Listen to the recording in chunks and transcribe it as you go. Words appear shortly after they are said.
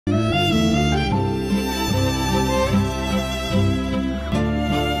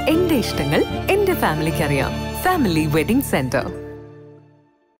ഇഷ്ടങ്ങൾ എന്റെ ഫാമിലിക്ക് അറിയാം. Family wedding centre.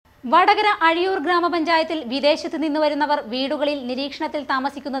 Vadakara Azhiyur ഗ്രാമപഞ്ചായത്തിൽ വിദേശത്ത് നിന്ന് വരുന്നവർ വീടുകളിൽ നിരീക്ഷണത്തിൽ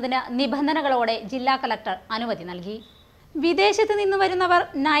താമസിക്കുന്നതിന് നിബന്ധനകളോടെ ജില്ലാ കളക്ടർ അനുമതി നൽകി. വിദേശത്ത് നിന്ന് വരുന്നവർ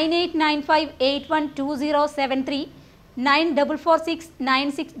 9895812073,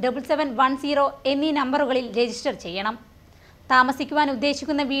 9446967710 എന്നീ നമ്പറുകളിൽ രജിസ്റ്റർ ചെയ്യണം. താമസിക്കുവാൻ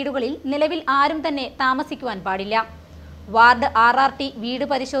ഉദ്ദേശിക്കുന്ന വീടുകളിൽ നിലവിൽ ആരും തന്നെ താമസിക്കുവാൻ പാടില്ല. വാർഡ് RRT വീട്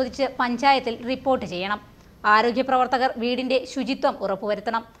പരിശോധിച്ച് പഞ്ചായത്തിൽ റിപ്പോർട്ട് ചെയ്യണം. ആരോഗ്യ പ്രവർത്തകർ വീടിന്റെ ശുചിത്വം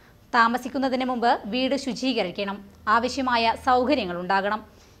ഉറപ്പുവരുത്തണം. താമസിക്കുന്നതിന് മുമ്പ് വീട് ശുചീകരിക്കണം. ആവശ്യമായ സൗകര്യങ്ങൾ ഉണ്ടാകണം.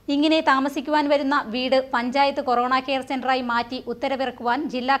 ഇങ്ങനെ താമസിക്കുവാൻ വരുന്ന വീട് പഞ്ചായത്ത് കൊറോണ കെയർ സെന്ററായി മാറ്റി ഉത്തരവിറക്കുവാൻ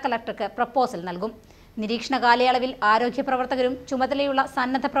ജില്ലാ കളക്ടർക്ക് പ്രപ്പോസൽ നൽകും. നിരീക്ഷണ കാലയളവിൽ ആരോഗ്യ പ്രവർത്തകരും ചുമതലയുള്ള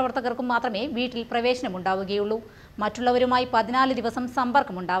സന്നദ്ധ പ്രവർത്തകർക്കും മാത്രമേ വീട്ടിൽ പ്രവേശനമുണ്ടാവുകയുള്ളൂ. മറ്റുള്ളവരുമായി 14 ദിവസം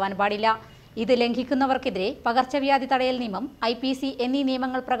സമ്പർക്കമുണ്ടാവാൻ പാടില്ല. ഇത് ലംഘിക്കുന്നവർക്കെതിരെ പകർച്ചവ്യാധി തടയൽ നിയമം, IPC എന്നീ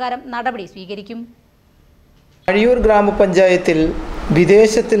നിയമങ്ങൾ പ്രകാരം നടപടി സ്വീകരിക്കും. അഴിയൂർ ഗ്രാമപഞ്ചായത്തിൽ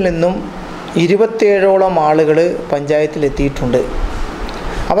വിദേശത്തിൽ നിന്നും 27ഓളം ആളുകൾ പഞ്ചായത്തിലെത്തിയിട്ടുണ്ട്.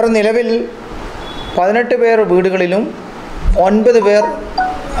 അവർ നിലവിൽ 18 പേർ വീടുകളിലും 9 പേർ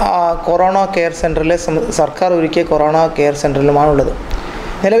കൊറോണ കെയർ സെൻറ്ററിലെ സർക്കാർ ഒരുക്കിയ കൊറോണ കെയർ സെൻറ്ററിലുമാണുള്ളത്.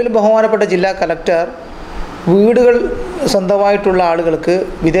 നിലവിൽ ബഹുമാനപ്പെട്ട ജില്ലാ കളക്ടർ വീടുകൾ സ്വന്തമായിട്ടുള്ള ആളുകൾക്ക്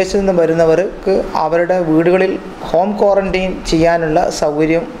വിദേശത്തു നിന്ന് വരുന്നവർക്ക് അവരുടെ വീടുകളിൽ ഹോം ക്വാറൻറ്റൈൻ ചെയ്യാനുള്ള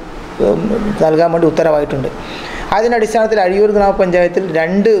സൗകര്യം നൽകാൻ വേണ്ടി ഉത്തരവായിട്ടുണ്ട്. അതിൻ്റെ അടിസ്ഥാനത്തിൽ അഴിയൂർ ഗ്രാമപഞ്ചായത്തിൽ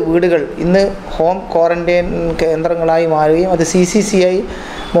 2 വീടുകൾ ഇന്ന് ഹോം ക്വാറൻറ്റൈൻ കേന്ദ്രങ്ങളായി മാറുകയും അത് CCC ആയി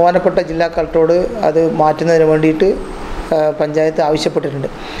ബഹുമാനപ്പെട്ട ജില്ലാ കളക്ടറോട് അത് മാറ്റുന്നതിന് വേണ്ടിയിട്ട് പഞ്ചായത്ത് ആവശ്യപ്പെട്ടിട്ടുണ്ട്.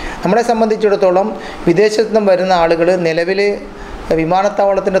 നമ്മളെ സംബന്ധിച്ചിടത്തോളം വിദേശത്തു നിന്നും വരുന്ന ആളുകൾ നിലവിൽ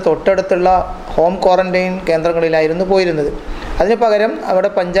വിമാനത്താവളത്തിൻ്റെ തൊട്ടടുത്തുള്ള ഹോം ക്വാറൻറ്റൈൻ കേന്ദ്രങ്ങളിലായിരുന്നു പോയിരുന്നത്. അതിന് പകരം അവിടെ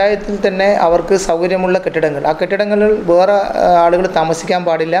പഞ്ചായത്തിൽ തന്നെ അവർക്ക് സൗകര്യമുള്ള കെട്ടിടങ്ങൾ, ആ കെട്ടിടങ്ങളിൽ വേറെ ആളുകൾ താമസിക്കാൻ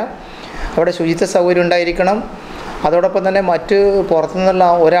പാടില്ല. അവിടെ ശുചിത്വ സൗകര്യം ഉണ്ടായിരിക്കണം. അതോടൊപ്പം തന്നെ മറ്റ് പുറത്തുനിന്നുള്ള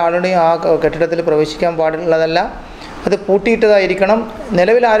ഒരാളുടെയും ആ കെട്ടിടത്തിൽ പ്രവേശിക്കാൻ പാടുള്ളതല്ല. അത് പൂട്ടിയിട്ടതായിരിക്കണം.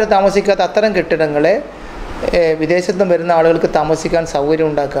 നിലവിൽ ആരും താമസിക്കാത്ത അത്തരം കെട്ടിടങ്ങളെ വിദേശത്തു നിന്ന് വരുന്ന ആളുകൾക്ക് താമസിക്കാൻ സൗകര്യം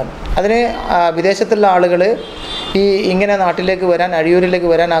ഉണ്ടാക്കാൻ, അതിന് വിദേശത്തുള്ള ആളുകൾ ഇങ്ങനെ നാട്ടിലേക്ക് വരാൻ, അഴിയൂരിലേക്ക്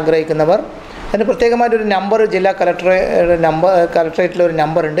വരാൻ ആഗ്രഹിക്കുന്നവർ അതിന് പ്രത്യേകമായിട്ടൊരു നമ്പർ ജില്ലാ കളക്ടറേറ്റിലൊരു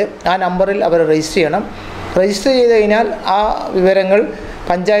നമ്പറുണ്ട്. ആ നമ്പറിൽ അവർ രജിസ്റ്റർ ചെയ്യണം. രജിസ്റ്റർ ചെയ്ത് കഴിഞ്ഞാൽ ആ വിവരങ്ങൾ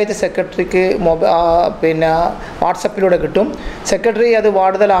പഞ്ചായത്ത് സെക്രട്ടറിക്ക് വാട്സപ്പിലൂടെ കിട്ടും. സെക്രട്ടറി അത്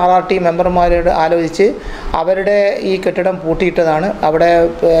വാർഡ് തല RRT മെമ്പർമാരോട് ആലോചിച്ച് അവരുടെ ഈ കെട്ടിടം പൂട്ടിയിട്ടതാണ്, അവിടെ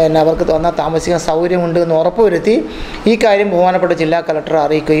അവർക്ക് വന്നാൽ താമസിക്കാൻ സൗകര്യമുണ്ട് എന്ന് ഉറപ്പുവരുത്തി ഈ കാര്യം ബഹുമാനപ്പെട്ട ജില്ലാ കളക്ടറെ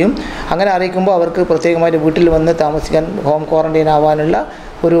അറിയിക്കുകയും അങ്ങനെ അറിയിക്കുമ്പോൾ അവർക്ക് പ്രത്യേകമായിട്ട് വീട്ടിൽ വന്ന് താമസിക്കാൻ ഹോം ക്വാറൻറ്റൈൻ ആവാനുള്ള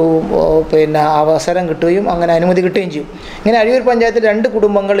ഒരു അവസരം കിട്ടുകയും അങ്ങനെ അനുമതി കിട്ടുകയും ചെയ്യും. ഇങ്ങനെ അഴിയൂർ പഞ്ചായത്തിൽ 2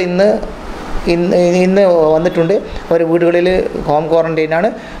 കുടുംബങ്ങൾ ഇന്ന് വന്നിട്ടുണ്ട്. അവർ വീടുകളിൽ ഹോം ക്വാറൻറ്റൈനാണ്.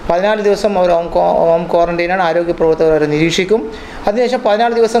 14 ദിവസം അവർ ഹോം ക്വാറൻറ്റൈനാണ്. ആരോഗ്യ പ്രവർത്തകർ അവരെ നിരീക്ഷിക്കും. അതിനുശേഷം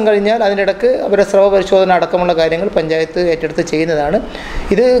 14 ദിവസം കഴിഞ്ഞാൽ അതിനിടയ്ക്ക് അവരുടെ സ്രവ പരിശോധന അടക്കമുള്ള കാര്യങ്ങൾ പഞ്ചായത്ത് ഏറ്റെടുത്ത് ചെയ്യുന്നതാണ്.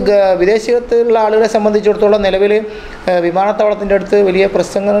 ഇത് വിദേശത്തുള്ള ആളുകളെ സംബന്ധിച്ചിടത്തോളം നിലവിൽ വിമാനത്താവളത്തിൻ്റെ അടുത്ത് വലിയ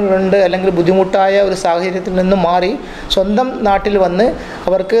പ്രശ്നങ്ങളുണ്ട്, അല്ലെങ്കിൽ ബുദ്ധിമുട്ടായ ഒരു സാഹചര്യത്തിൽ നിന്നും മാറി സ്വന്തം നാട്ടിൽ വന്ന്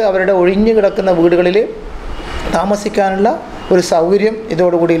അവർക്ക് അവരുടെ ഒഴിഞ്ഞു കിടക്കുന്ന വീടുകളിൽ താമസിക്കാനുള്ള ഒരു സൗകര്യം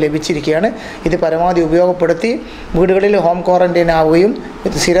ഇതോടുകൂടി ലഭിച്ചിരിക്കുകയാണ്. ഇത് പരമാവധി ഉപയോഗപ്പെടുത്തി വീടുകളിൽ ഹോം ക്വാറൻറ്റൈൻ ആവുകയും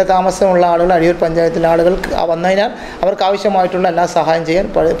സ്ഥിരതാമസമുള്ള ആളുകൾ അഴിയൂർ പഞ്ചായത്തിലെ ആളുകൾ വന്നതിനാൽ അവർക്ക് ആവശ്യമായിട്ടുള്ള എല്ലാ സഹായം ചെയ്യാൻ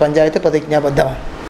പഞ്ചായത്ത് പ്രതിജ്ഞാബദ്ധമാണ്.